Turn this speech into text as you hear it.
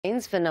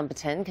Campaigns for number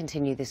 10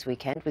 continue this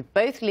weekend, with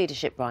both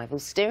leadership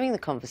rivals steering the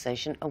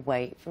conversation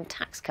away from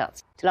tax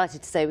cuts.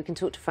 Delighted to say we can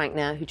talk to Frank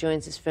now, who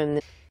joins us from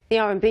the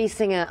R&B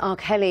singer R.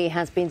 Kelly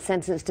has been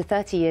sentenced to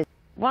 30 years.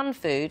 One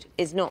food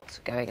is not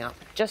going up,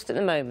 just at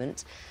the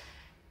moment.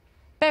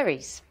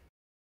 Berries.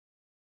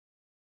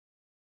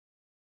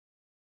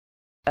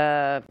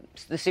 The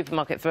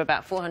supermarket for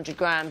about 400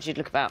 grams, you'd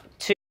look about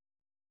two.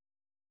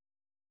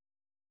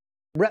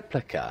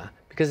 Replica,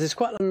 because there's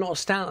quite a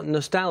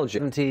nostalgia.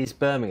 70s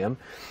Birmingham.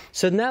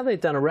 So now they've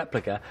done a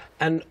replica,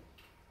 and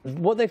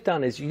what they've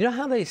done is, you know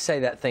how they say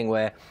that thing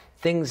where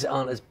things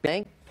aren't as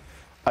big?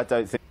 I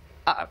don't think.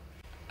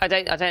 I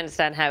don't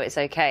understand how it's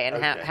okay,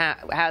 and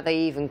how they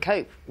even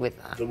cope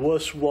with that. The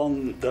worst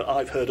one that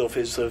I've heard of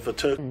is of a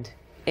turkey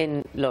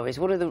in lorries.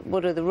 What are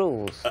the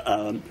rules?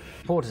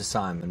 Reporter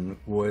Simon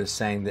was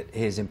saying that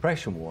his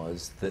impression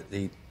was that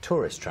the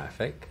tourist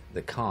traffic,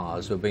 the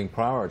cars, were being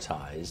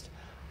prioritised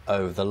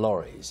over the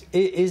lorries.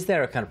 Is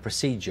there a kind of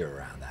procedure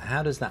around that?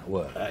 How does that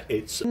work?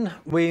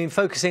 We're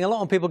focusing a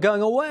lot on people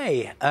going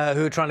away,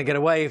 who are trying to get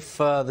away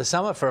for the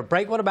summer, for a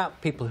break. What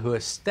about people who are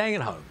staying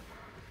at home?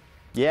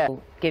 Yeah.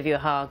 Give you a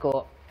hug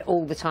or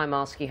all the time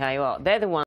ask you how you are. They're the ones